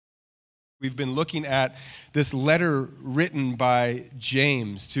We've been looking at this letter written by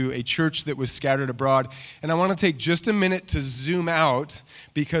James to a church that was scattered abroad. And I want to take just a minute to zoom out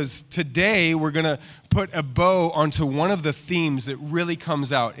because today we're going to put a bow onto one of the themes that really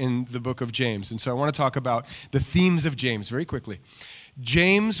comes out in the book of James. And so I want to talk about the themes of James very quickly.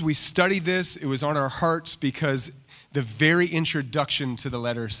 James, we studied this. It was on our hearts because the very introduction to the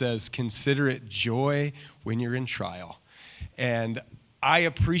letter says, "Consider it joy when you're in trial." And I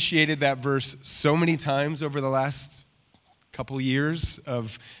appreciated that verse so many times over the last couple years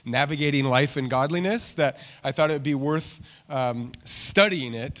of navigating life and godliness that I thought it would be worth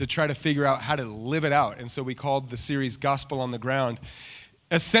studying it to try to figure out how to live it out. And so we called the series Gospel on the Ground,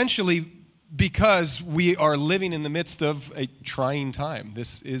 essentially because we are living in the midst of a trying time.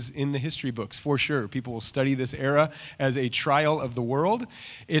 This is in the history books for sure. People will study this era as a trial of the world.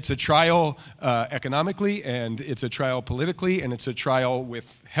 It's a trial economically, and it's a trial politically, and it's a trial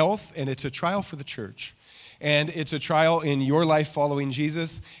with health, and it's a trial for the church. And it's a trial in your life following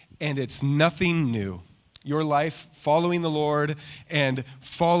Jesus, and it's nothing new. Your life following the Lord and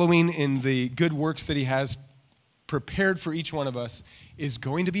following in the good works that he has prepared for each one of us is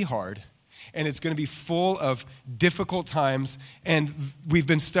going to be hard. And it's going to be full of difficult times. And we've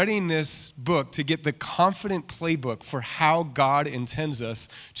been studying this book to get the confident playbook for how God intends us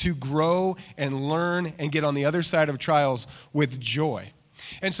to grow and learn and get on the other side of trials with joy.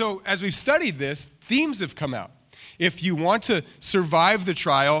 And so as we've studied this, themes have come out. If you want to survive the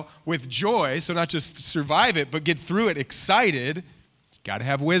trial with joy, so not just survive it, but get through it excited, you got to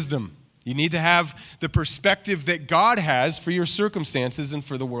have wisdom. You need to have the perspective that God has for your circumstances and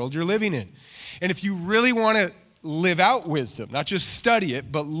for the world you're living in. And if you really want to live out wisdom, not just study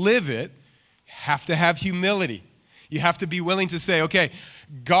it, but live it, you have to have humility. You have to be willing to say, okay,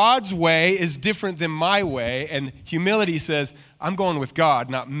 God's way is different than my way, and humility says, I'm going with God,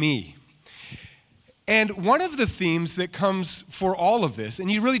 not me. And one of the themes that comes for all of this,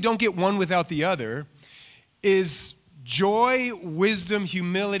 and you really don't get one without the other, is joy, wisdom,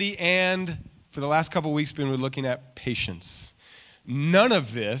 humility, and for the last couple of weeks, we've been looking at patience. None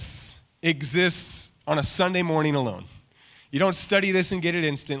of this exists on a Sunday morning alone. You don't study this and get it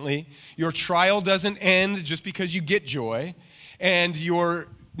instantly. Your trial doesn't end just because you get joy, and you're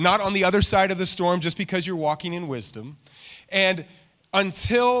not on the other side of the storm just because you're walking in wisdom. And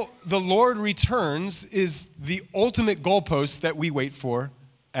until the Lord returns is the ultimate goalpost that we wait for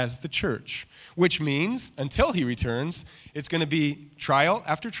as the church. Which means, until he returns, it's going to be trial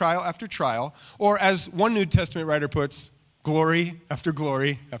after trial after trial, or as one New Testament writer puts, glory after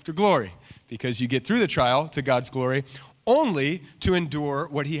glory after glory, because you get through the trial to God's glory, only to endure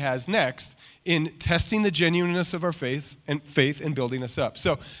what he has next in testing the genuineness of our faith and building us up.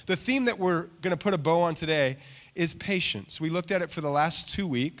 So the theme that we're going to put a bow on today is patience. We looked at it for the last 2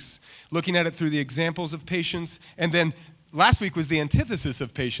 weeks, looking at it through the examples of patience, and then last week was the antithesis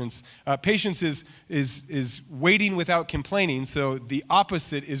of patience. Patience is waiting without complaining, so the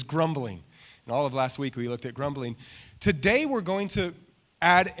opposite is grumbling. And all of last week we looked at grumbling. Today we're going to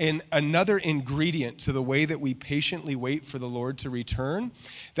add in another ingredient to the way that we patiently wait for the Lord to return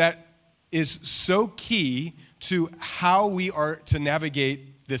that is so key to how we are to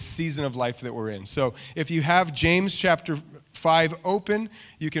navigate this season of life that we're in. So if you have James chapter 5 open,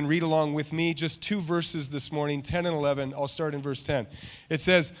 you can read along with me. Just 2 verses this morning, 10 and 11. I'll start in verse 10. It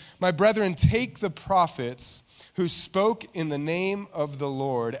says, "My brethren, take the prophets who spoke in the name of the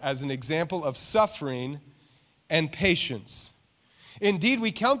Lord as an example of suffering and patience. Indeed,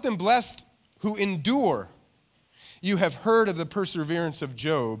 we count them blessed who endure. You have heard of the perseverance of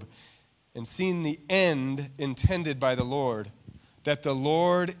Job and seen the end intended by the Lord, that the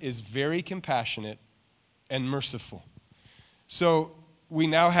Lord is very compassionate and merciful." So we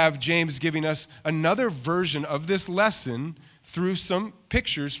now have James giving us another version of this lesson through some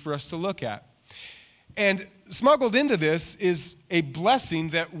pictures for us to look at. And smuggled into this is a blessing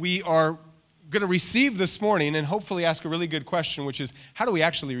that we are going to receive this morning and hopefully ask a really good question, which is, how do we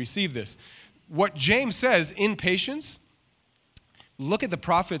actually receive this? What James says in patience, look at the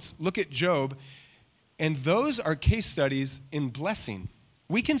prophets, look at Job, and those are case studies in blessing.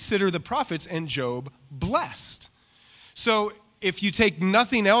 We consider the prophets and Job blessed. So if you take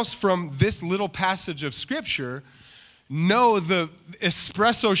nothing else from this little passage of Scripture, know the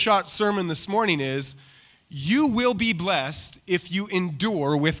espresso shot sermon this morning is, you will be blessed if you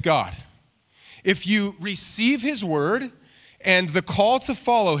endure with God. If you receive his word and the call to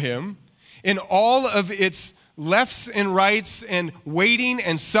follow him in all of its lefts and rights and waiting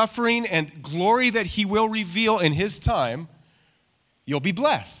and suffering and glory that he will reveal in his time, you'll be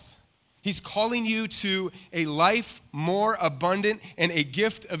blessed. He's calling you to a life more abundant and a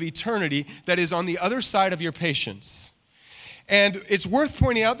gift of eternity that is on the other side of your patience. And it's worth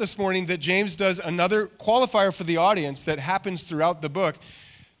pointing out this morning that James does another qualifier for the audience that happens throughout the book.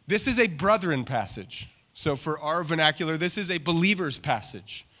 This is a brethren passage. So for our vernacular, this is a believer's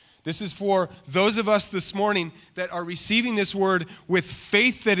passage. This is for those of us this morning that are receiving this word with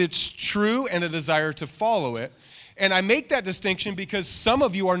faith that it's true and a desire to follow it. And I make that distinction because some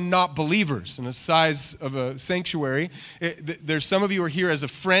of you are not believers in the size of a sanctuary. There's some of you are here as a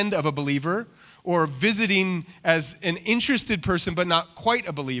friend of a believer or visiting as an interested person but not quite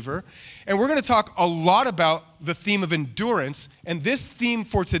a believer. And we're going to talk a lot about the theme of endurance. And this theme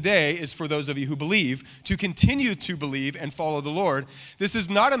for today is for those of you who believe, to continue to believe and follow the Lord. This is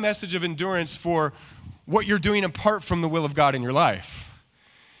not a message of endurance for what you're doing apart from the will of God in your life.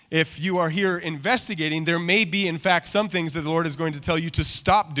 If you are here investigating, there may be, in fact, some things that the Lord is going to tell you to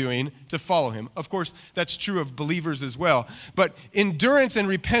stop doing to follow him. Of course, that's true of believers as well. But endurance and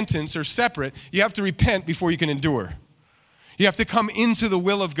repentance are separate. You have to repent before you can endure. You have to come into the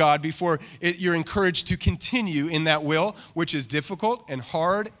will of God before you're encouraged to continue in that will, which is difficult and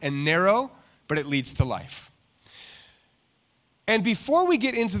hard and narrow, but it leads to life. And before we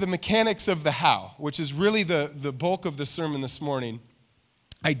get into the mechanics of the how, which is really the bulk of the sermon this morning,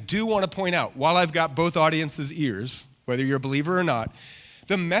 I do want to point out, while I've got both audiences' ears, whether you're a believer or not,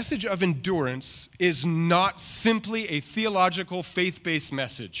 the message of endurance is not simply a theological, faith-based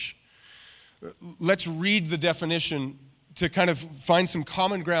message. Let's read the definition to kind of find some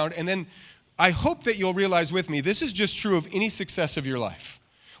common ground, and then I hope that you'll realize with me, this is just true of any success of your life.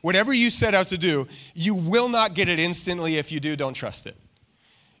 Whatever you set out to do, you will not get it instantly. If you do, don't trust it.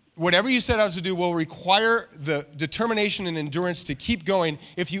 Whatever you set out to do will require the determination and endurance to keep going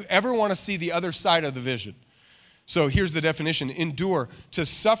if you ever want to see the other side of the vision. So here's the definition: endure, to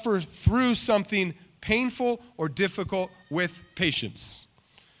suffer through something painful or difficult with patience.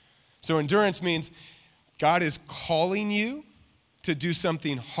 So endurance means God is calling you to do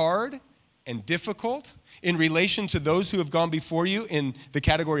something hard and difficult in relation to those who have gone before you in the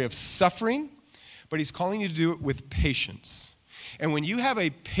category of suffering, but he's calling you to do it with patience. And when you have a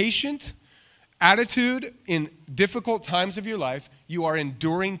patient attitude in difficult times of your life, you are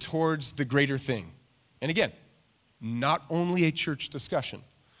enduring towards the greater thing. And again, not only a church discussion.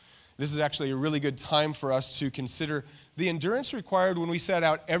 This is actually a really good time for us to consider the endurance required when we set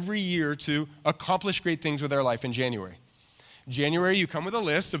out every year to accomplish great things with our life in January. January, you come with a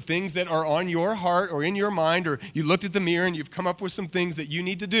list of things that are on your heart or in your mind, or you looked at the mirror and you've come up with some things that you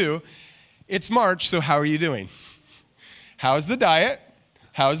need to do. It's March, so how are you doing? How's the diet?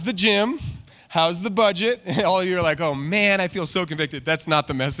 How's the gym? How's the budget? And all of you are like, oh man, I feel so convicted. That's not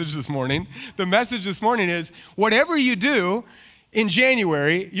the message this morning. The message this morning is, whatever you do in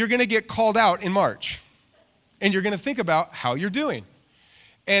January, you're going to get called out in March. And you're going to think about how you're doing.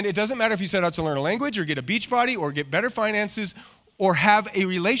 And it doesn't matter if you set out to learn a language or get a beach body or get better finances or have a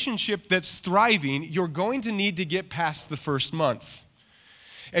relationship that's thriving, you're going to need to get past the first month.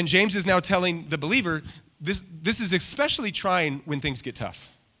 And James is now telling the believer, this is especially trying when things get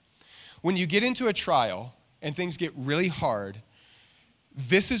tough. When you get into a trial and things get really hard,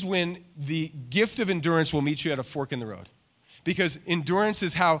 this is when the gift of endurance will meet you at a fork in the road. Because endurance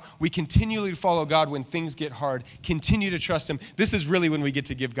is how we continually follow God when things get hard, continue to trust him. This is really when we get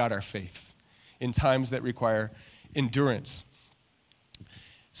to give God our faith in times that require endurance.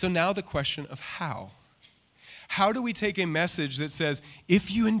 So now the question of how. How do we take a message that says, if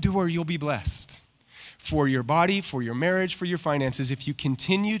you endure, you'll be blessed? For your body, for your marriage, for your finances, if you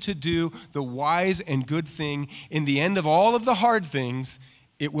continue to do the wise and good thing, in the end of all of the hard things,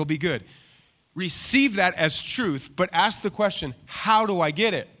 it will be good. Receive that as truth, but ask the question, how do I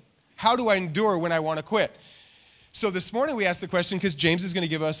get it? How do I endure when I want to quit? So this morning we asked the question because James is going to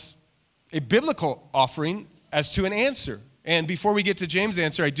give us a biblical offering as to an answer. And before we get to James'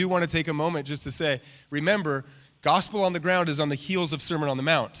 answer, I do want to take a moment just to say, remember, Gospel on the Ground is on the heels of Sermon on the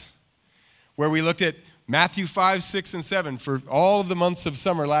Mount, where we looked at Matthew 5, 6, and 7 for all of the months of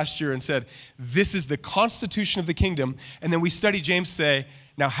summer last year and said, this is the constitution of the kingdom. And then we studied James say,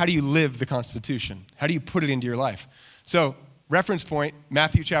 now how do you live the constitution? How do you put it into your life? So reference point,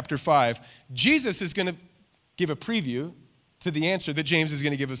 Matthew chapter 5. Jesus is going to give a preview to the answer that James is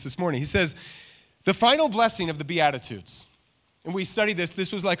going to give us this morning. He says, the final blessing of the Beatitudes. And we studied this.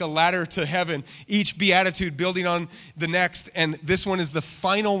 This was like a ladder to heaven, each beatitude building on the next. And this one is the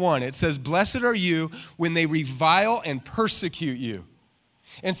final one. It says, blessed are you when they revile and persecute you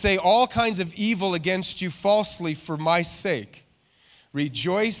and say all kinds of evil against you falsely for my sake.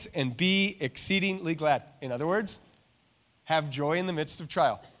 Rejoice and be exceedingly glad. In other words, Have joy in the midst of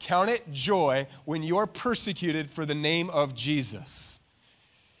trial. Count it joy when you're persecuted for the name of Jesus.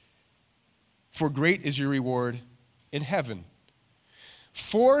 For great is your reward in heaven.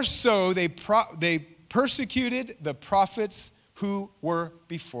 For so they persecuted the prophets who were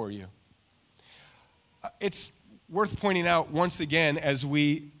before you. It's worth pointing out once again, as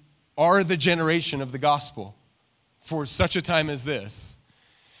we are the generation of the gospel for such a time as this,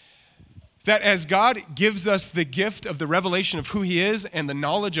 that as God gives us the gift of the revelation of who he is and the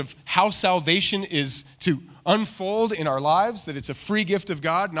knowledge of how salvation is to unfold in our lives, that it's a free gift of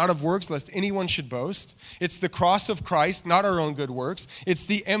God, not of works, lest anyone should boast. It's the cross of Christ, not our own good works. It's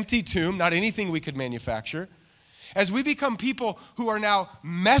the empty tomb, not anything we could manufacture. As we become people who are now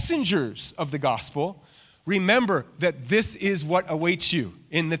messengers of the gospel, remember that this is what awaits you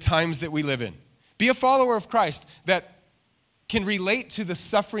in the times that we live in. Be a follower of Christ that can relate to the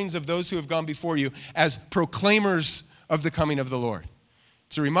sufferings of those who have gone before you as proclaimers of the coming of the Lord.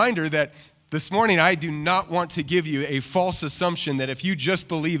 It's a reminder that this morning I do not want to give you a false assumption that if you just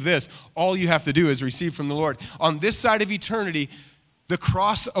believe this, all you have to do is receive from the Lord. On this side of eternity, the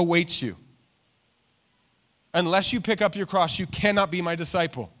cross awaits you. Unless you pick up your cross, you cannot be my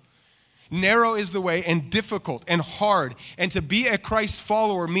disciple. Narrow is the way and difficult and hard. And to be a Christ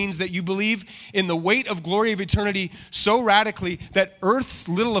follower means that you believe in the weight of glory of eternity so radically that earth's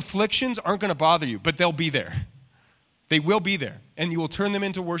little afflictions aren't going to bother you, but they'll be there. They will be there. And you will turn them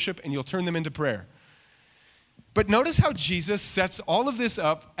into worship and you'll turn them into prayer. But notice how Jesus sets all of this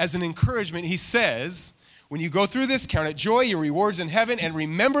up as an encouragement. He says, when you go through this, count it joy, your rewards in heaven, and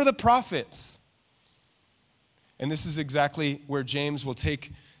remember the prophets. And this is exactly where James will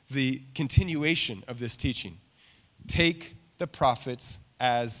take the continuation of this teaching. Take the prophets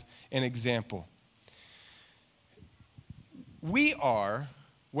as an example. We are,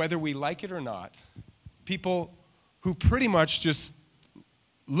 whether we like it or not, people who pretty much just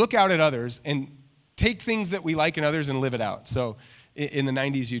look out at others and take things that we like in others and live it out. So in the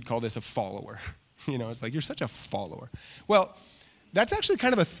 90s, you'd call this a follower. You know, it's like, you're such a follower. Well, that's actually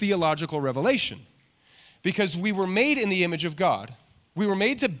kind of a theological revelation because we were made in the image of God. We were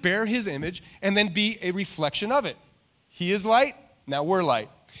made to bear his image and then be a reflection of it. He is light, now we're light.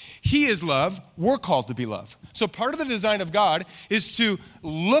 He is love, we're called to be love. So part of the design of God is to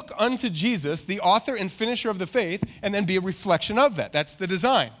look unto Jesus, the author and finisher of the faith, and then be a reflection of that. That's the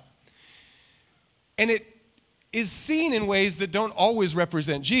design. And it is seen in ways that don't always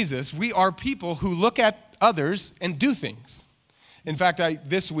represent Jesus. We are people who look at others and do things. In fact,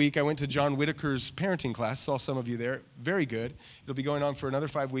 this week I went to John Whitaker's parenting class, saw some of you there, very good. It'll be going on for another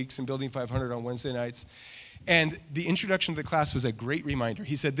 5 weeks in Building 500 on Wednesday nights. And the introduction to the class was a great reminder.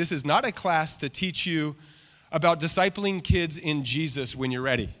 He said, this is not a class to teach you about discipling kids in Jesus when you're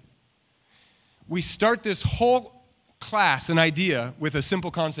ready. We start this whole class, an idea, with a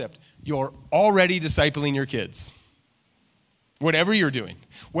simple concept. You're already discipling your kids. Whatever you're doing,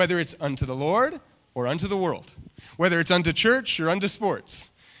 whether it's unto the Lord or unto the world. Whether it's unto church or unto sports,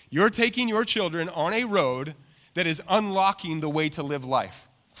 you're taking your children on a road that is unlocking the way to live life,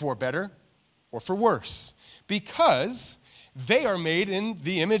 for better or for worse, because they are made in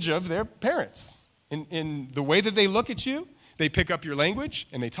the image of their parents. In the way that they look at you, they pick up your language,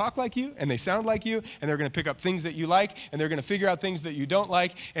 and they talk like you, and they sound like you, and they're going to pick up things that you like, and they're going to figure out things that you don't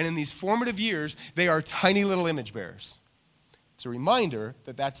like, and in these formative years, they are tiny little image bearers. It's a reminder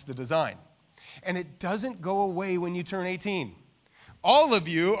that that's the design. And it doesn't go away when you turn 18. All of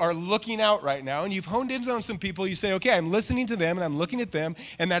you are looking out right now, and you've honed in on some people. You say, okay, I'm listening to them, and I'm looking at them,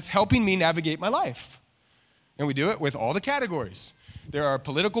 and that's helping me navigate my life. And we do it with all the categories. There are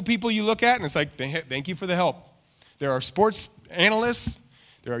political people you look at, and it's like, thank you for the help. There are sports analysts,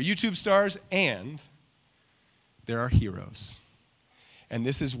 there are YouTube stars, and there are heroes. And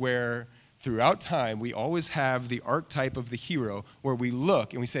this is where, throughout time, we always have the archetype of the hero, where we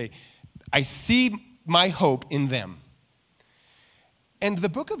look and we say, I see my hope in them. And the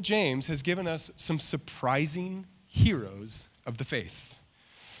book of James has given us some surprising heroes of the faith.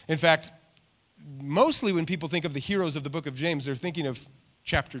 In fact, mostly when people think of the heroes of the book of James, they're thinking of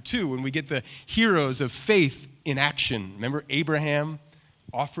chapter 2, when we get the heroes of faith in action. Remember, Abraham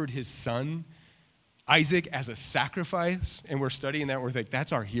offered his son, Isaac, as a sacrifice, and we're studying that, we're like,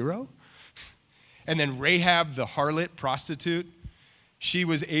 that's our hero? And then Rahab, the harlot prostitute, she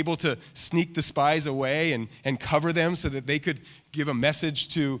was able to sneak the spies away and cover them so that they could give a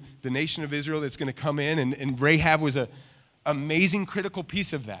message to the nation of Israel that's going to come in. And Rahab was an amazing critical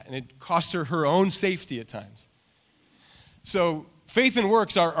piece of that. And it cost her own safety at times. So faith and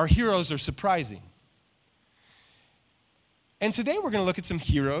works, our heroes are surprising. And today we're going to look at some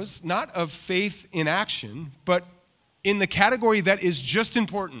heroes, not of faith in action, but in the category that is just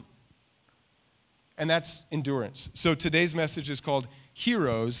important, and that's endurance. So today's message is called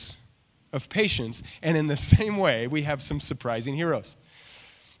Heroes of Patience, and in the same way, we have some surprising heroes.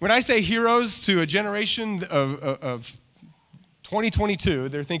 When I say heroes to a generation of 2022,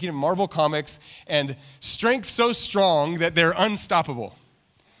 they're thinking of Marvel Comics and strength so strong that they're unstoppable.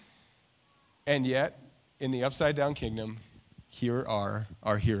 And yet, in the Upside Down Kingdom, here are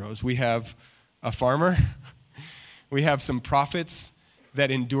our heroes. We have a farmer. We have some prophets that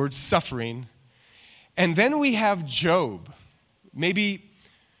endured suffering. And then we have Job, maybe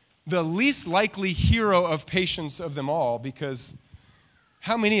the least likely hero of patience of them all, because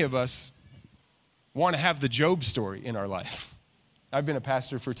how many of us want to have the Job story in our life? I've been a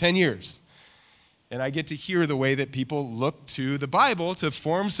pastor for 10 years, and I get to hear the way that people look to the Bible to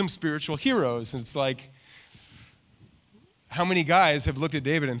form some spiritual heroes. And it's like, how many guys have looked at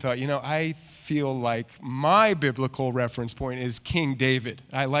David and thought, I feel like my biblical reference point is King David.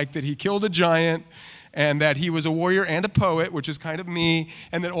 I like that he killed a giant, and that he was a warrior and a poet, which is kind of me,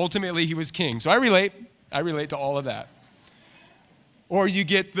 and that ultimately he was king. So I relate to all of that. Or you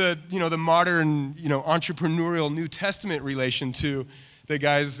get the modern, entrepreneurial New Testament relation to the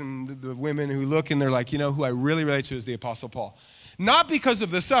guys and the women who look and they're like, who I really relate to is the Apostle Paul. Not because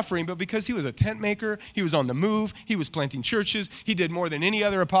of the suffering, but because he was a tent maker, he was on the move, he was planting churches, he did more than any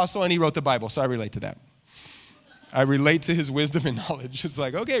other apostle, and he wrote the Bible, so I relate to that. I relate to his wisdom and knowledge. It's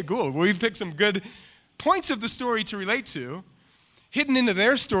like, okay, cool. We've picked some good points of the story to relate to. Hidden into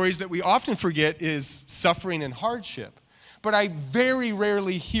their stories that we often forget is suffering and hardship. But I very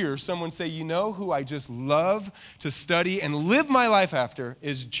rarely hear someone say, who I just love to study and live my life after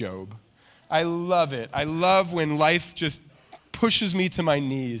is Job. I love it. I love when life just pushes me to my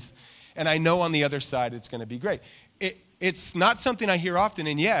knees, and I know on the other side it's going to be great. It's not something I hear often,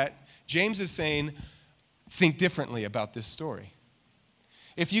 and yet James is saying, think differently about this story.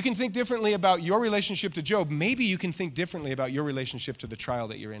 If you can think differently about your relationship to Job, maybe you can think differently about your relationship to the trial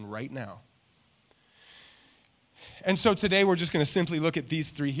that you're in right now. And so today we're just going to simply look at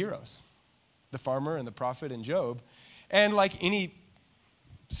these three heroes, the farmer and the prophet and Job. And like any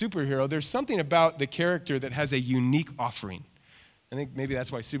superhero, there's something about the character that has a unique offering. I think maybe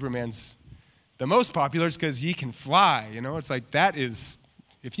that's why Superman's the most popular, is because he can fly. It's like that is,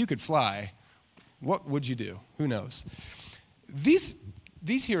 if you could fly, what would you do? Who knows? These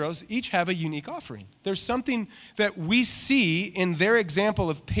heroes each have a unique offering. There's something that we see in their example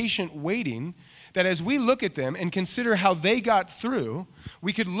of patient waiting that as we look at them and consider how they got through,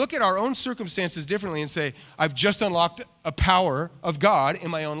 we could look at our own circumstances differently and say, I've just unlocked a power of God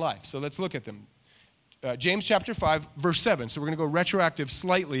in my own life. So let's look at them. James chapter 5, verse 7. So we're going to go retroactive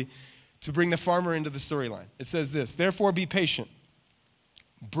slightly to bring the farmer into the storyline. It says this, therefore be patient,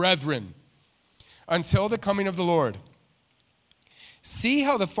 brethren, until the coming of the Lord. See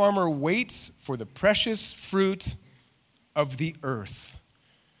how the farmer waits for the precious fruit of the earth,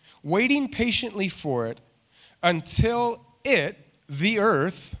 waiting patiently for it until it, the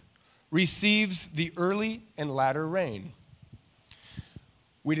earth, receives the early and latter rain.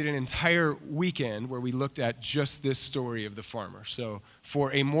 We did an entire weekend where we looked at just this story of the farmer. So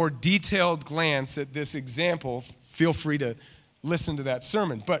for a more detailed glance at this example, feel free to listen to that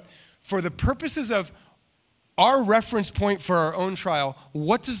sermon. But for the purposes of our reference point for our own trial,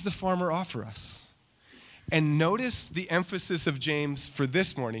 what does the farmer offer us? And notice the emphasis of James for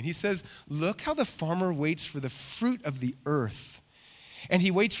this morning. He says, look how the farmer waits for the fruit of the earth. And he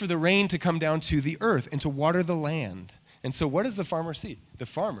waits for the rain to come down to the earth and to water the land. And so what does the farmer see? The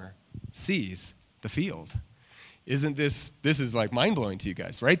farmer sees the field. Isn't this is like mind-blowing to you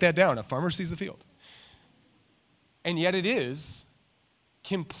guys. Write that down. A farmer sees the field. And yet it is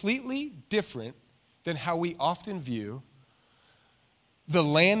completely different than how we often view the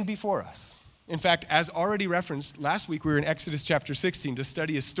land before us. In fact, as already referenced, last week we were in Exodus chapter 16 to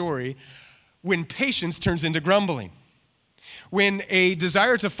study a story when patience turns into grumbling. When a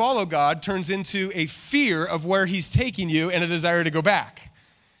desire to follow God turns into a fear of where he's taking you and a desire to go back.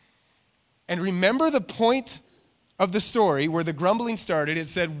 And remember the point of the story where the grumbling started. It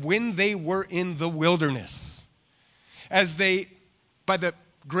said, when they were in the wilderness. As they, by the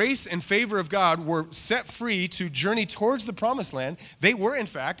grace and favor of God, were set free to journey towards the promised land, they were, in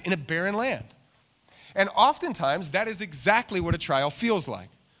fact, in a barren land. And oftentimes, that is exactly what a trial feels like.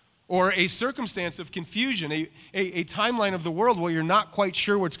 Or a circumstance of confusion, a timeline of the world where you're not quite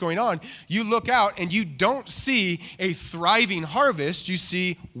sure what's going on. You look out and you don't see a thriving harvest. You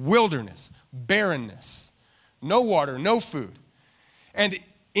see wilderness, barrenness, no water, no food. And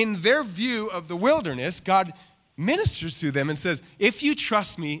in their view of the wilderness, God ministers to them and says, if you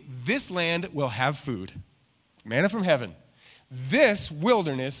trust me, this land will have food. Manna from heaven. This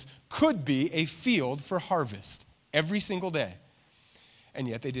wilderness could be a field for harvest every single day. And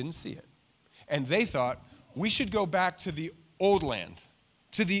yet they didn't see it. And they thought, we should go back to the old land,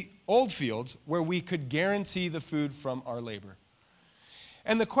 to the old fields where we could guarantee the food from our labor.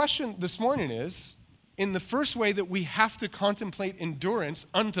 And the question this morning is, in the first way that we have to contemplate endurance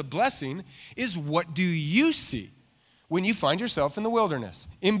unto blessing is, what do you see when you find yourself in the wilderness,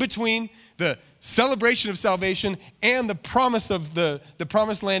 in between the celebration of salvation and the promise of the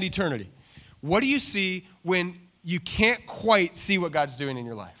promised land eternity? What do you see when you can't quite see what God's doing in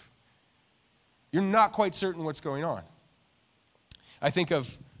your life? You're not quite certain what's going on. I think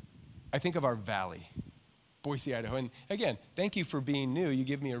of our valley, Boise, Idaho. And again, thank you for being new. You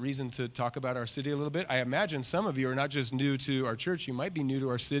give me a reason to talk about our city a little bit. I imagine some of you are not just new to our church, you might be new to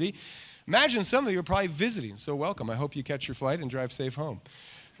our city. Imagine some of you are probably visiting, so welcome. I hope you catch your flight and drive safe home.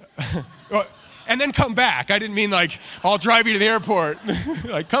 And then come back. I didn't mean like, I'll drive you to the airport.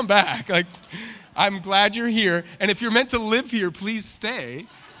 Like, come back. Like, I'm glad you're here. And if you're meant to live here, please stay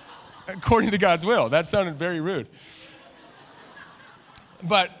according to God's will. That sounded very rude.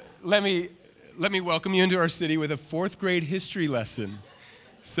 But let me welcome you into our city with a 4th grade history lesson.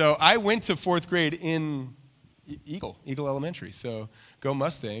 So I went to 4th grade in Eagle Elementary. So go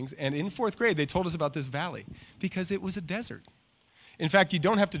Mustangs. And in 4th grade, they told us about this valley because it was a desert. In fact, you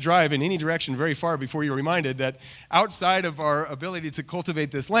don't have to drive in any direction very far before you're reminded that outside of our ability to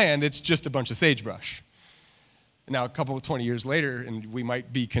cultivate this land, it's just a bunch of sagebrush. Now, a couple of 20 years later, and we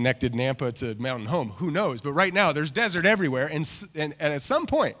might be connected Nampa to Mountain Home. Who knows? But right now, there's desert everywhere. And at some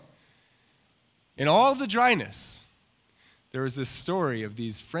point, in all the dryness, there was this story of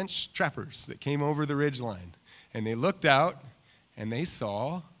these French trappers that came over the ridgeline. And they looked out, and they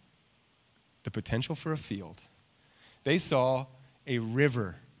saw the potential for a field. They saw a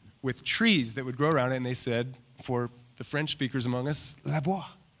river with trees that would grow around it, and they said, for the French speakers among us, la bois.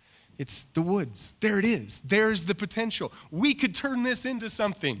 It's the woods. There it is. There's the potential. We could turn this into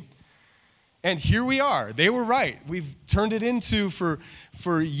something. And here we are. They were right. We've turned it into,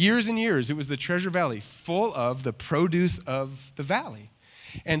 for years and years, it was the Treasure Valley, full of the produce of the valley.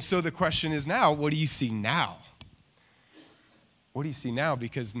 And so the question is now, what do you see now? What do you see now?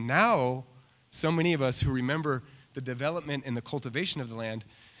 Because now, so many of us who remember the development and the cultivation of the land,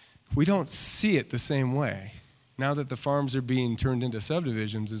 we don't see it the same way. Now that the farms are being turned into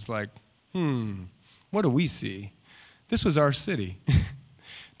subdivisions, it's like, what do we see? This was our city.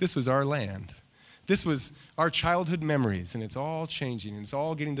 This was our land. This was our childhood memories, and it's all changing, and it's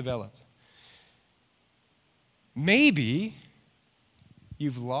all getting developed. Maybe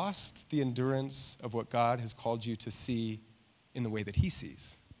you've lost the endurance of what God has called you to see in the way that he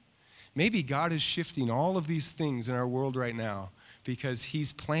sees. Maybe God is shifting all of these things in our world right now because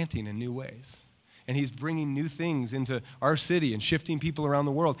he's planting in new ways. And he's bringing new things into our city and shifting people around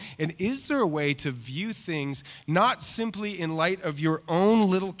the world. And is there a way to view things not simply in light of your own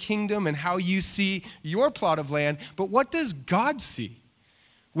little kingdom and how you see your plot of land, but what does God see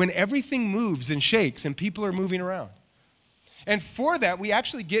when everything moves and shakes and people are moving around? And for that, we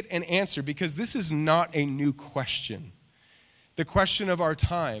actually get an answer because this is not a new question. The question of our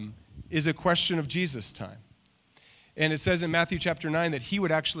time is a question of Jesus' time. And it says in Matthew chapter 9 that he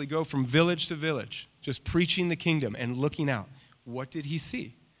would actually go from village to village, just preaching the kingdom and looking out. What did he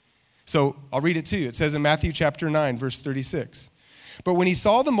see? So I'll read it to you. It says in Matthew chapter 9, verse 36. But when he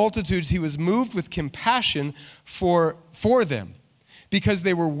saw the multitudes, he was moved with compassion for them, because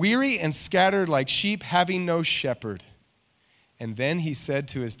they were weary and scattered like sheep having no shepherd. And then he said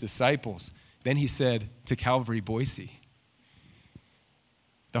to his disciples, then he said to Calvary Boise,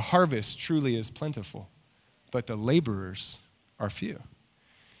 the harvest truly is plentiful, but the laborers are few.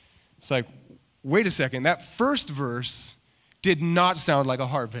 It's like, wait a second, that first verse did not sound like a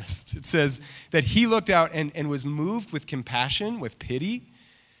harvest. It says that he looked out and was moved with compassion, with pity,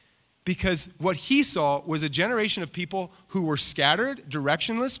 because what he saw was a generation of people who were scattered,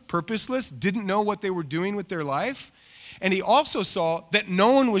 directionless, purposeless, didn't know what they were doing with their life. And he also saw that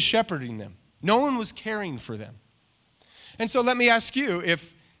no one was shepherding them. No one was caring for them. And so let me ask you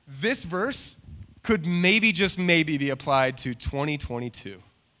if this verse could maybe, just maybe, be applied to 2022.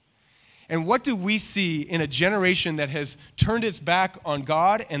 And what do we see in a generation that has turned its back on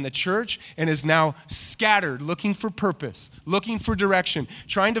God and the church and is now scattered, looking for purpose, looking for direction,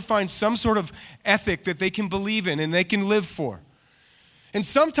 trying to find some sort of ethic that they can believe in and they can live for? And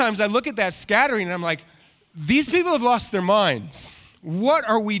sometimes I look at that scattering and I'm like, these people have lost their minds. What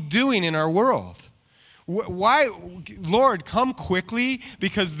are we doing in our world? Why, Lord, come quickly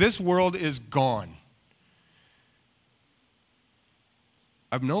because this world is gone.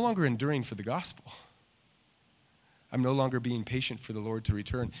 I'm no longer enduring for the gospel. I'm no longer being patient for the Lord to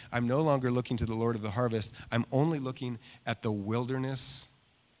return. I'm no longer looking to the Lord of the harvest. I'm only looking at the wilderness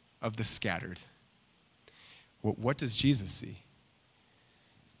of the scattered. Well, what does Jesus see?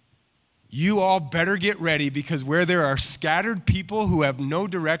 You all better get ready, because where there are scattered people who have no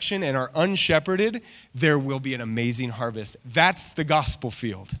direction and are unshepherded, there will be an amazing harvest. That's the gospel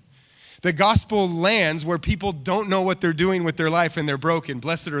field. The gospel lands where people don't know what they're doing with their life and they're broken.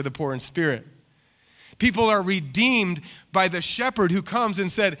 Blessed are the poor in spirit. People are redeemed by the shepherd who comes and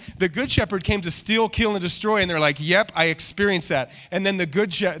said, the good shepherd came to steal, kill, and destroy. And they're like, yep, I experienced that. And then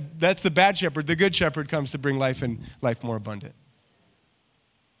that's the bad shepherd. The good shepherd comes to bring life and life more abundant.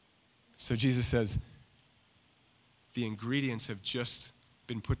 So Jesus says, the ingredients have just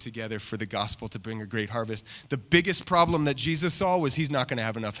been put together for the gospel to bring a great harvest. The biggest problem that Jesus saw was he's not going to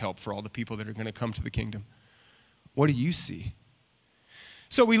have enough help for all the people that are going to come to the kingdom. What do you see?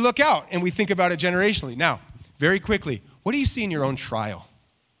 So we look out and we think about it generationally. Now, very quickly, what do you see in your own trial?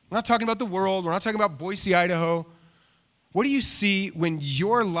 We're not talking about the world. We're not talking about Boise, Idaho. What do you see when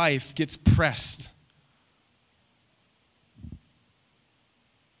your life gets pressed?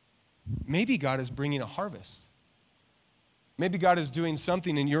 Maybe God is bringing a harvest. Maybe God is doing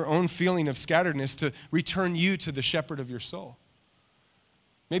something in your own feeling of scatteredness to return you to the shepherd of your soul.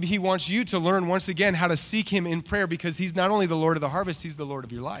 Maybe he wants you to learn once again how to seek him in prayer, because he's not only the Lord of the harvest, he's the Lord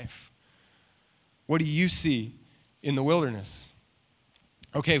of your life. What do you see in the wilderness?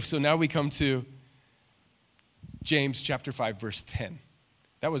 Okay, so now we come to James chapter 5, verse 10.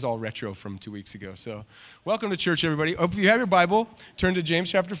 That was all retro from 2 weeks ago. So welcome to church, everybody. If you have your Bible, turn to James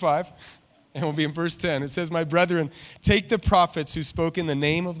chapter 5, and we'll be in verse 10. It says, my brethren, take the prophets who spoke in the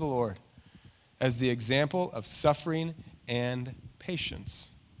name of the Lord as the example of suffering and patience.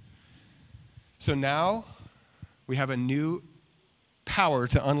 So now we have a new power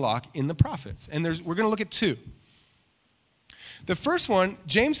to unlock in the prophets. And we're going to look at two. The first one,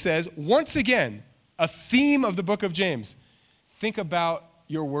 James says, once again, a theme of the book of James. Think about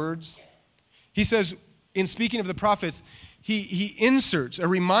your words. He says, in speaking of the prophets, he inserts a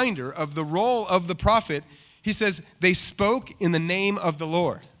reminder of the role of the prophet. He says, they spoke in the name of the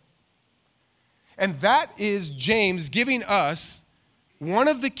Lord. And that is James giving us one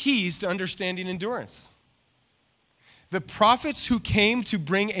of the keys to understanding endurance. The prophets who came to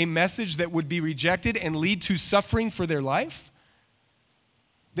bring a message that would be rejected and lead to suffering for their life,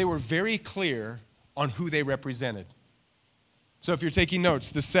 they were very clear on who they represented. So if you're taking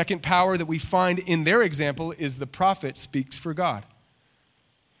notes, the second power that we find in their example is the prophet speaks for God.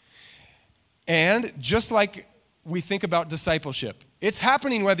 And just like we think about discipleship, it's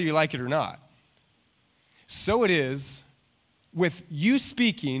happening whether you like it or not. So it is with you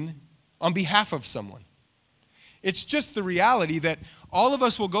speaking on behalf of someone. It's just the reality that all of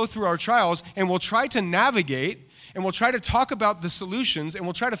us will go through our trials and we'll try to navigate and we'll try to talk about the solutions and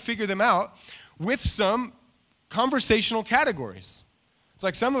we'll try to figure them out with some conversational categories. It's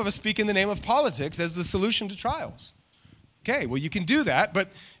like some of us speak in the name of politics as the solution to trials. Okay, well, you can do that, but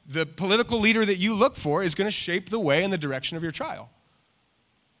the political leader that you look for is going to shape the way and the direction of your trial.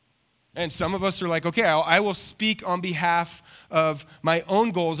 And some of us are like, okay, I will speak on behalf of my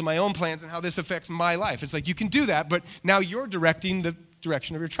own goals and my own plans and how this affects my life. It's like, you can do that, but now you're directing the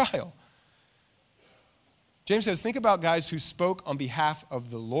direction of your trial. James says, think about guys who spoke on behalf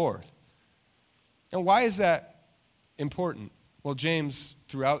of the Lord. And why is that important? Well, James,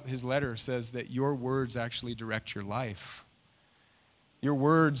 throughout his letter, says that your words actually direct your life. Your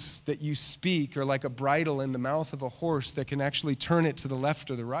words that you speak are like a bridle in the mouth of a horse that can actually turn it to the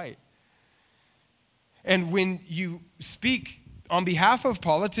left or the right. And when you speak on behalf of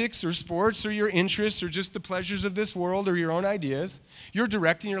politics or sports or your interests or just the pleasures of this world or your own ideas, you're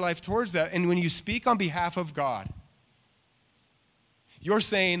directing your life towards that. And when you speak on behalf of God, you're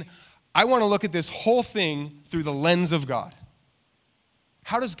saying, I want to look at this whole thing through the lens of God.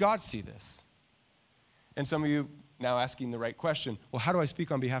 How does God see this? And some of you now asking the right question, well, how do I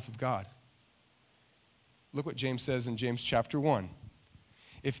speak on behalf of God? Look what James says in James chapter 1.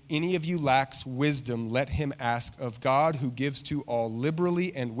 If any of you lacks wisdom, let him ask of God, who gives to all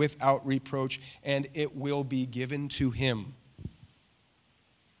liberally and without reproach, and it will be given to him.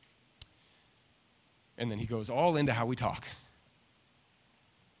 And then he goes all into how we talk.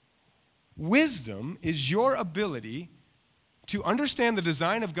 Wisdom is your ability to understand the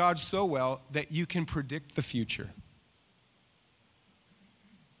design of God so well that you can predict the future.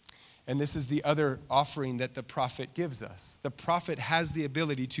 And this is the other offering that the prophet gives us. The prophet has the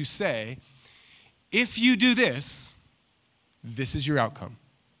ability to say, if you do this, this is your outcome.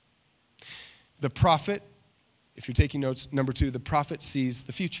 The prophet, if you're taking notes, number 2, the prophet sees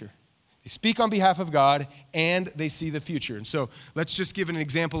the future. They speak on behalf of God, and they see the future. And so let's just give an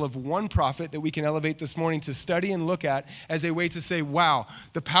example of one prophet that we can elevate this morning to study and look at as a way to say, wow,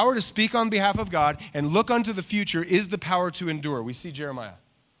 the power to speak on behalf of God and look unto the future is the power to endure. We see Jeremiah,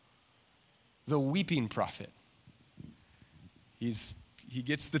 the weeping prophet. He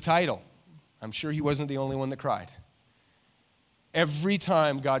gets the title. I'm sure he wasn't the only one that cried. Every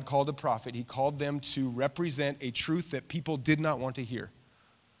time God called a prophet, he called them to represent a truth that people did not want to hear.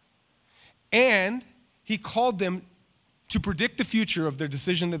 And he called them to predict the future of their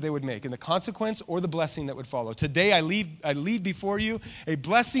decision that they would make and the consequence or the blessing that would follow. Today I lead before you a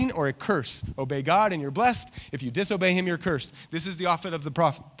blessing or a curse. Obey God and you're blessed. If you disobey him, you're cursed. This is the office of the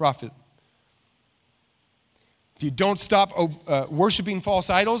prophet. If you don't stop worshiping false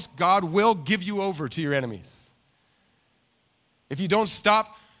idols, God will give you over to your enemies. If you don't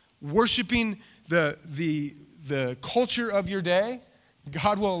stop worshiping the culture of your day,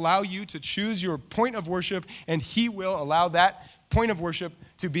 God will allow you to choose your point of worship, and he will allow that point of worship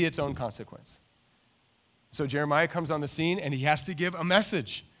to be its own consequence. So Jeremiah comes on the scene, and he has to give a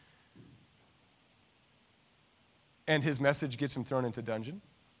message. And his message gets him thrown into dungeon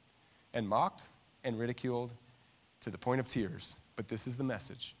and mocked and ridiculed to the point of tears. But this is the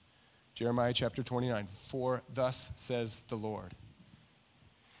message. Jeremiah chapter 29, for thus says the Lord.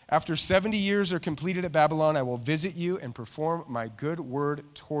 After 70 years are completed at Babylon, I will visit you and perform my good word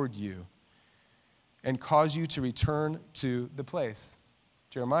toward you and cause you to return to the place.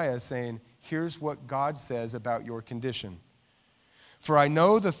 Jeremiah is saying, here's what God says about your condition. For I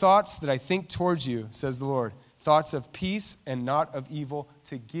know the thoughts that I think towards you, says the Lord, thoughts of peace and not of evil,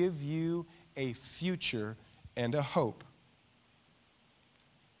 to give you a future and a hope.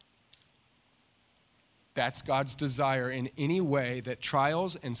 That's God's desire in any way that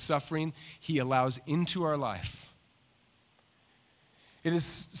trials and suffering he allows into our life. It is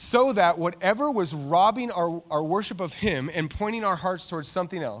so that whatever was robbing our worship of him and pointing our hearts towards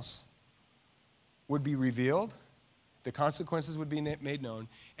something else would be revealed, the consequences would be made known,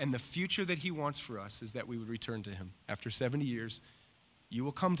 and the future that he wants for us is that we would return to him. After 70 years, you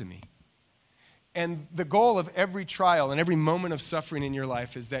will come to me. And the goal of every trial and every moment of suffering in your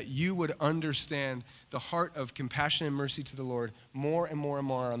life is that you would understand the heart of compassion and mercy to the Lord more and more and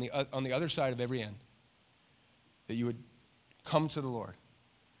more on the other side of every end. That you would come to the Lord.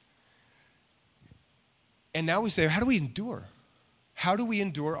 And now we say, how do we endure? How do we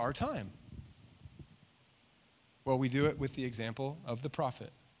endure our time? Well, we do it with the example of the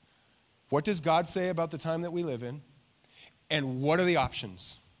prophet. What does God say about the time that we live in? And what are the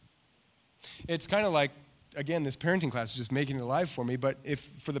options? It's kind of like, again, this parenting class is just making it alive for me, but if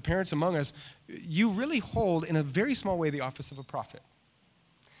for the parents among us, you really hold in a very small way the office of a prophet.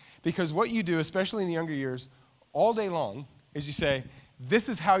 Because what you do, especially in the younger years, all day long, is you say, this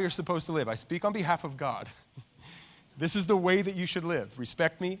is how you're supposed to live. I speak on behalf of God. This is the way that you should live.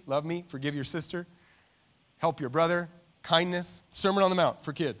 Respect me, love me, forgive your sister, help your brother, kindness, Sermon on the Mount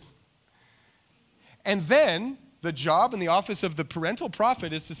for kids. And then the job and the office of the parental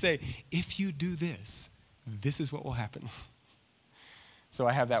prophet is to say, if you do this, this is what will happen. So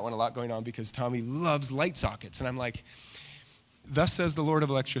I have that one a lot going on because Tommy loves light sockets. And I'm like, thus says the Lord of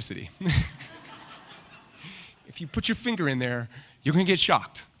electricity. If you put your finger in there, you're going to get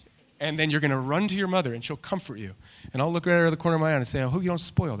shocked. And then you're going to run to your mother and she'll comfort you. And I'll look at her out of the corner of my eye and say, I hope you don't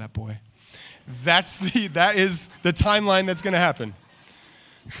spoil that boy. That is the timeline that's going to happen.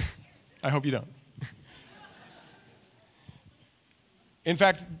 I hope you don't. In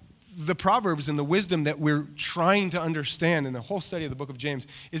fact, the Proverbs and the wisdom that we're trying to understand in the whole study of the book of James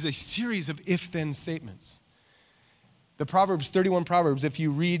is a series of if-then statements. The Proverbs, 31 Proverbs, if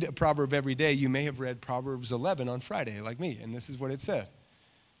you read a proverb every day, you may have read Proverbs 11 on Friday, like me, and this is what it said.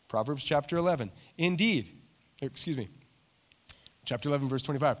 Proverbs chapter 11. Chapter 11, verse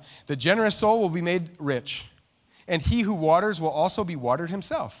 25. The generous soul will be made rich, and he who waters will also be watered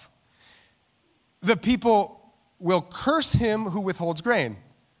himself. The people will curse him who withholds grain,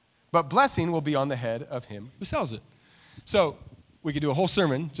 but blessing will be on the head of him who sells it. So we could do a whole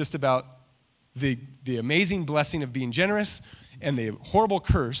sermon just about the amazing blessing of being generous and the horrible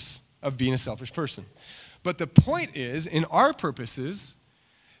curse of being a selfish person. But the point is, in our purposes,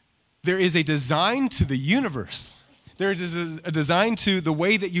 there is a design to the universe. There is a design to the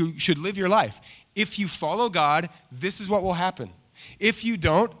way that you should live your life. If you follow God, this is what will happen. If you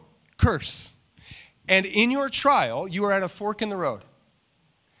don't, curse. And in your trial, you are at a fork in the road.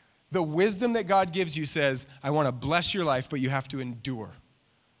 The wisdom that God gives you says, I want to bless your life, but you have to endure.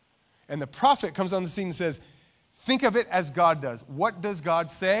 And the prophet comes on the scene and says, think of it as God does. What does God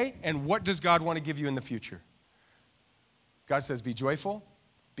say, and what does God want to give you in the future? God says, be joyful,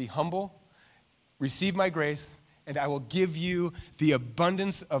 be humble, receive my grace, and I will give you the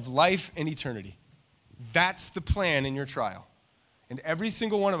abundance of life and eternity. That's the plan in your trial. And every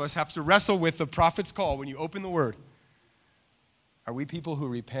single one of us have to wrestle with the prophet's call when you open the word. Are we people who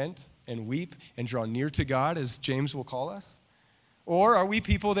repent and weep and draw near to God, as James will call us? Or are we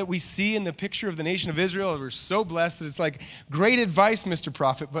people that we see in the picture of the nation of Israel, we're so blessed that it's like, great advice, Mr.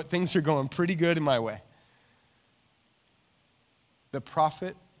 Prophet, but things are going pretty good in my way? The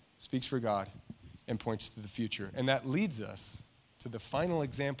prophet speaks for God and points to the future. And that leads us to the final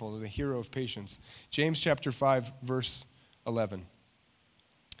example of the hero of patience. James chapter 5, verse 11.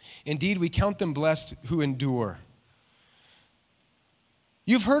 Indeed, we count them blessed who endure.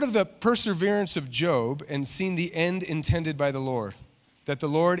 You've heard of the perseverance of Job and seen the end intended by the Lord, that the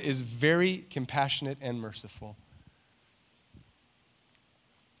Lord is very compassionate and merciful.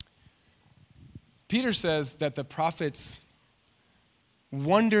 Peter says that the prophets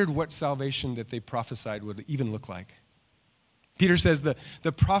wondered what salvation that they prophesied would even look like. Peter says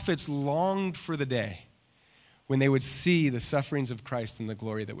the prophets longed for the day when they would see the sufferings of Christ and the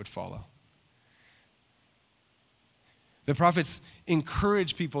glory that would follow. The prophets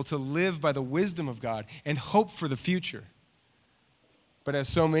encourage people to live by the wisdom of God and hope for the future. But as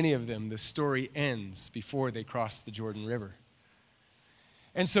so many of them, the story ends before they cross the Jordan River.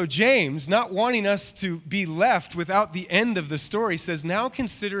 And so James, not wanting us to be left without the end of the story, says, now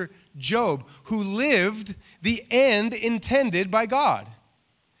consider Job, who lived the end intended by God.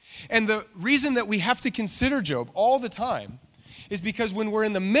 And the reason that we have to consider Job all the time is because when we're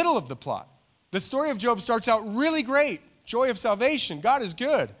in the middle of the plot, the story of Job starts out really great. Joy of salvation. God is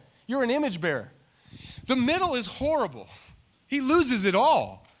good. You're an image bearer. The middle is horrible. He loses it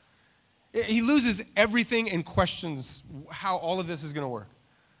all. He loses everything and questions how all of this is going to work.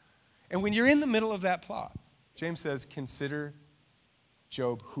 And when you're in the middle of that plot, James says, consider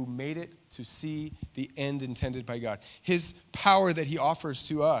Job, who made it to see the end intended by God. His power that he offers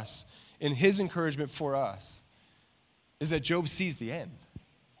to us and his encouragement for us is that Job sees the end.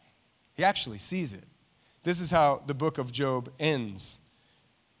 He actually sees it. This is how the book of Job ends.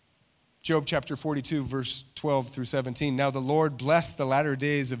 Job chapter 42, verse 12 through 17. Now the Lord blessed the latter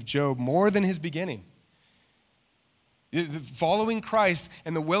days of Job more than his beginning. Following Christ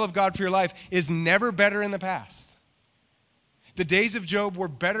and the will of God for your life is never better in the past. The days of Job were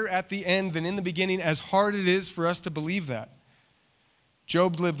better at the end than in the beginning, as hard it is for us to believe that.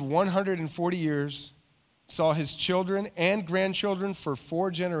 Job lived 140 years, saw his children and grandchildren for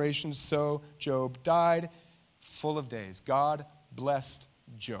 4 generations, so Job died full of days. God blessed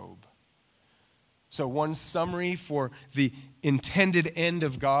Job. So one summary for the intended end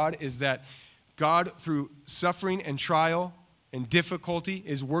of God is that God, through suffering and trial and difficulty,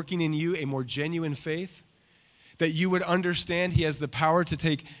 is working in you a more genuine faith, that you would understand he has the power to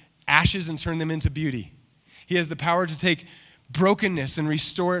take ashes and turn them into beauty. He has the power to take brokenness and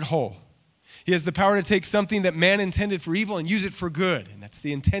restore it whole. He has the power to take something that man intended for evil and use it for good. And that's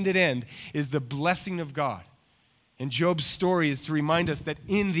the intended end, is the blessing of God. And Job's story is to remind us that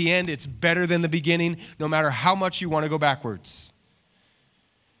in the end, it's better than the beginning, no matter how much you want to go backwards.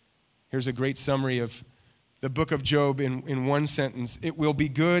 Here's a great summary of the book of Job in one sentence. It will be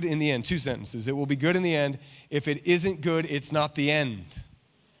good in the end. 2 sentences. It will be good in the end. If it isn't good, it's not the end.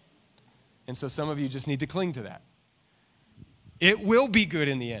 And so some of you just need to cling to that. It will be good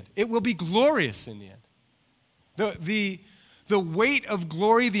in the end. It will be glorious in the end. The weight of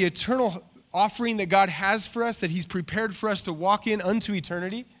glory, the eternal offering that God has for us, that he's prepared for us to walk in unto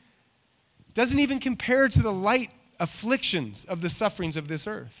eternity, doesn't even compare to the light afflictions of the sufferings of this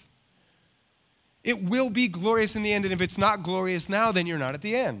earth. It will be glorious in the end, and if it's not glorious now, then you're not at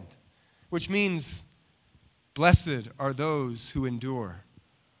the end. Which means, blessed are those who endure.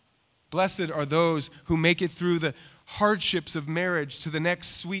 Blessed are those who make it through the hardships of marriage to the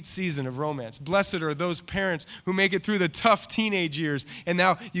next sweet season of romance. Blessed are those parents who make it through the tough teenage years, and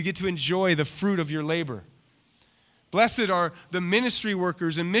now you get to enjoy the fruit of your labor. Blessed are the ministry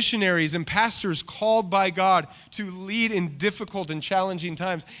workers and missionaries and pastors called by God to lead in difficult and challenging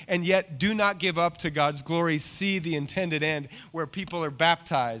times, and yet do not give up to God's glory. See the intended end where people are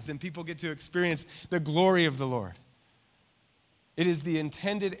baptized and people get to experience the glory of the Lord. It is the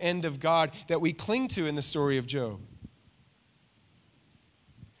intended end of God that we cling to in the story of Job.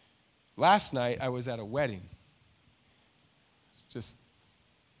 Last night, I was at a wedding, just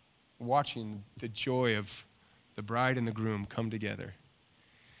watching the joy of the bride and the groom come together,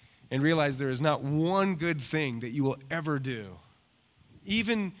 and realize there is not one good thing that you will ever do,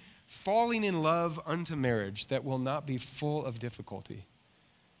 even falling in love unto marriage, that will not be full of difficulty.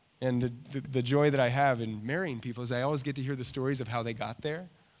 And the joy that I have in marrying people is I always get to hear the stories of how they got there.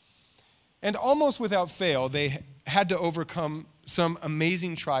 And almost without fail, they had to overcome some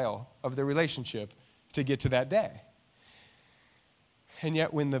amazing trial of their relationship to get to that day. And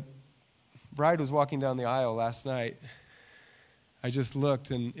yet when the bride was walking down the aisle last night, I just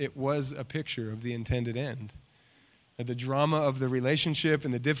looked and it was a picture of the intended end. The drama of the relationship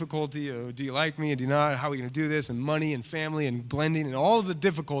and the difficulty of, do you like me and do you not? How are we going to do this? And money and family and blending and all of the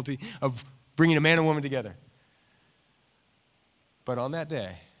difficulty of bringing a man and woman together. But on that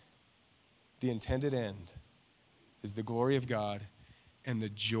day, the intended end is the glory of God and the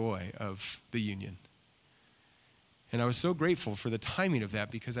joy of the union. And I was so grateful for the timing of that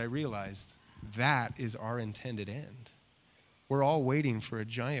because I realized that is our intended end. We're all waiting for a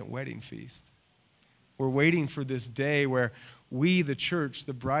giant wedding feast. We're waiting for this day where we, the church,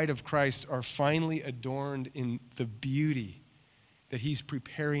 the bride of Christ, are finally adorned in the beauty that he's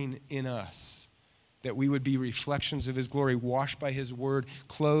preparing in us, that we would be reflections of his glory, washed by his word,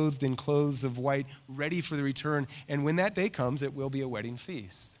 clothed in clothes of white, ready for the return. And when that day comes, it will be a wedding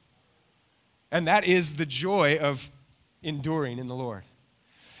feast. And that is the joy of enduring in the Lord.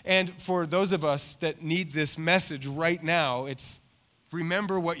 And for those of us that need this message right now, it's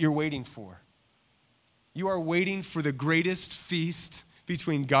remember what you're waiting for. You are waiting for the greatest feast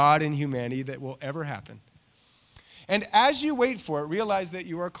between God and humanity that will ever happen. And as you wait for it, realize that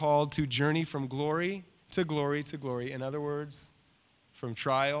you are called to journey from glory to glory to glory. In other words, from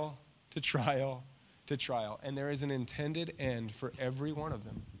trial to trial to trial. And there is an intended end for every one of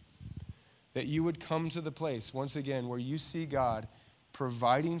them. That you would come to the place, once again, where you see God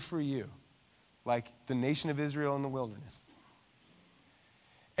providing for you, like the nation of Israel in the wilderness.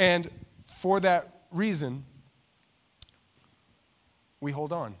 And for that reason, we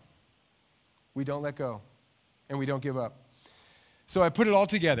hold on. We don't let go. And we don't give up. So I put it all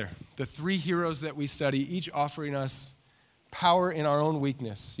together. The three heroes that we study, each offering us power in our own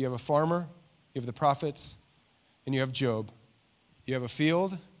weakness. You have a farmer, you have the prophets, and you have Job. You have a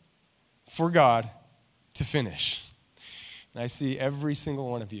field for God to finish. And I see every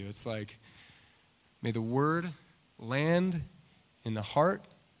single one of you. It's like, may the word land in the heart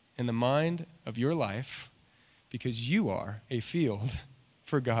and the mind of your life because you are a field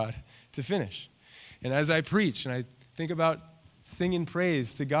for God to finish. And as I preach and I think about singing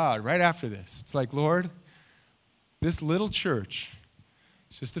praise to God right after this, it's like, Lord, this little church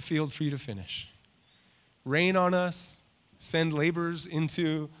is just a field for you to finish. Rain on us, send laborers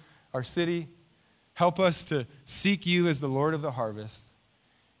into our city, help us to seek you as the Lord of the harvest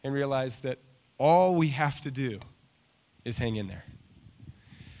and realize that all we have to do is hang in there.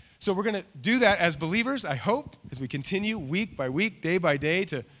 So we're going to do that as believers, I hope, as we continue week by week, day by day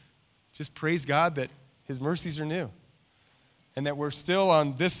to just praise God that his mercies are new and that we're still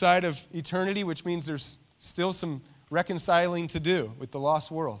on this side of eternity, which means there's still some reconciling to do with the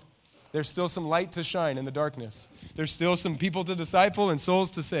lost world. There's still some light to shine in the darkness. There's still some people to disciple and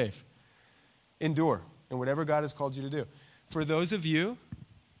souls to save. Endure in whatever God has called you to do. For those of you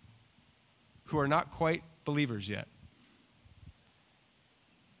who are not quite believers yet,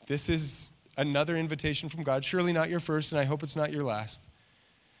 this is another invitation from God, surely not your first, and I hope it's not your last,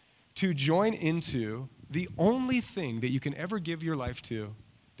 to join into the only thing that you can ever give your life to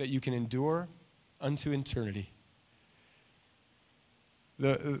that you can endure unto eternity.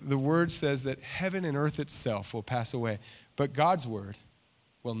 The word says that heaven and earth itself will pass away, but God's word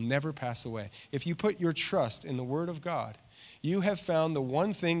will never pass away. If you put your trust in the word of God, you have found the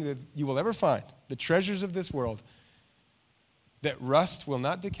one thing that you will ever find, the treasures of this world, that rust will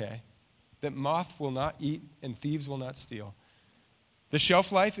not decay, that moth will not eat, and thieves will not steal. The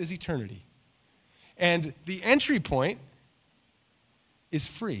shelf life is eternity. And the entry point is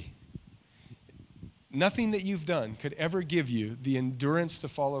free. Nothing that you've done could ever give you the endurance to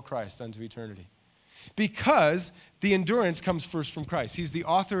follow Christ unto eternity. Because the endurance comes first from Christ. He's the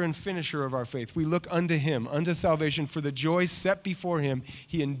author and finisher of our faith. We look unto him, unto salvation. For the joy set before him,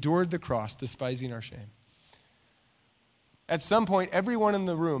 he endured the cross, despising our shame. At some point, everyone in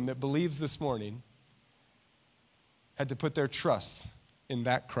the room that believes this morning had to put their trust in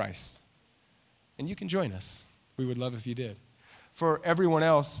that Christ. And you can join us. We would love if you did. For everyone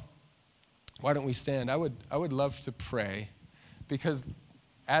else, why don't we stand? I would love to pray because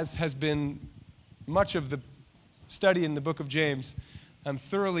as has been much of the study in the book of James, I'm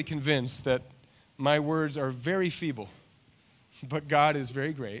thoroughly convinced that my words are very feeble, but God is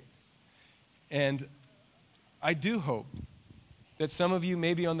very great. And I do hope that some of you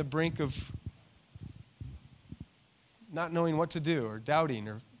may be on the brink of not knowing what to do or doubting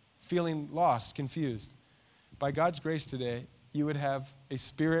or feeling lost, confused. By God's grace today, you would have a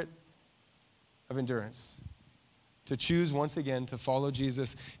spirit of endurance to choose once again to follow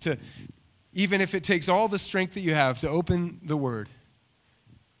Jesus, to even if it takes all the strength that you have to open the word,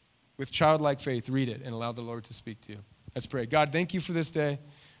 with childlike faith, read it and allow the Lord to speak to you. Let's pray. God, thank you for this day.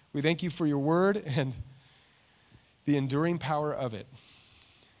 We thank you for your word and the enduring power of it.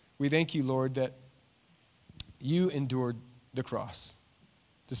 We thank you, Lord, that you endured the cross,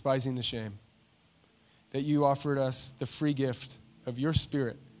 despising the shame, that you offered us the free gift of your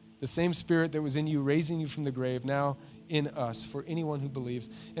Spirit, the same Spirit that was in you, raising you from the grave, now in us for anyone who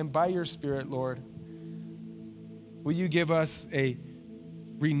believes. And by your Spirit, Lord, will you give us a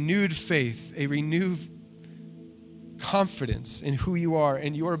renewed faith, a renewed confidence in who you are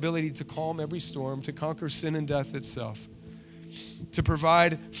and your ability to calm every storm, to conquer sin and death itself, to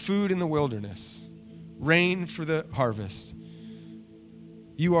provide food in the wilderness, rain for the harvest.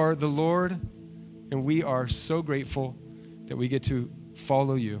 You are the Lord, and we are so grateful that we get to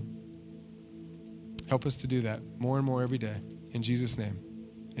follow you. Help us to do that more and more every day. In Jesus' name,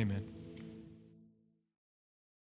 amen.